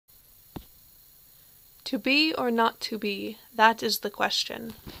To be or not to be, that is the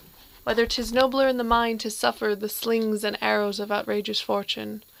question. Whether 'tis nobler in the mind to suffer the slings and arrows of outrageous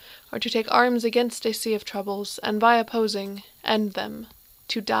fortune, or to take arms against a sea of troubles, and by opposing, end them,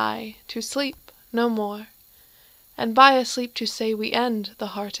 to die, to sleep, no more, and by a sleep to say we end the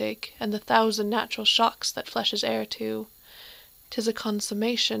heartache, and the thousand natural shocks that flesh is heir to, 'tis a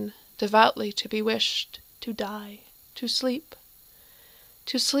consummation, devoutly to be wished, to die, to sleep.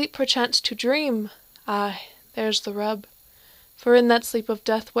 To sleep, perchance to dream, ay, there's the rub. For in that sleep of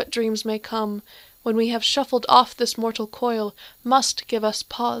death what dreams may come, when we have shuffled off this mortal coil, must give us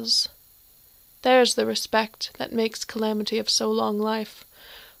pause. There's the respect that makes calamity of so long life.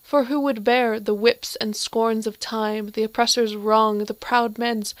 For who would bear the whips and scorns of time, the oppressor's wrong, the proud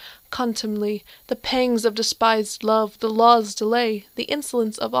man's contumely, the pangs of despised love, the law's delay, the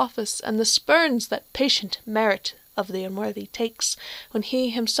insolence of office, and the spurns that patient merit of the unworthy takes, when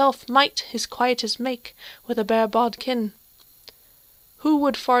he himself might his quietus make with a bare bodkin? Who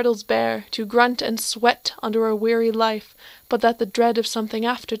would fardels bear, to grunt and sweat under a weary life, but that the dread of something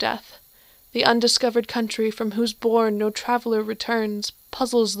after death, the undiscovered country from whose bourne no traveller returns,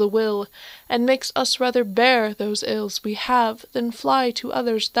 puzzles the will, and makes us rather bear those ills we have than fly to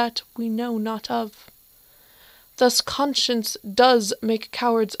others that we know not of? Thus conscience does make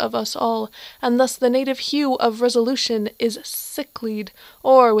cowards of us all, and thus the native hue of resolution is sicklied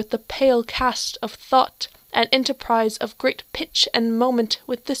o'er with the pale cast of thought, and enterprise of great pitch and moment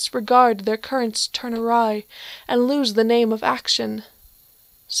with this regard their currents turn awry, and lose the name of action.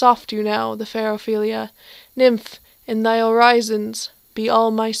 Soft you now, the fair Ophelia, nymph, in thy orisons be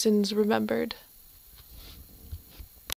all my sins remembered.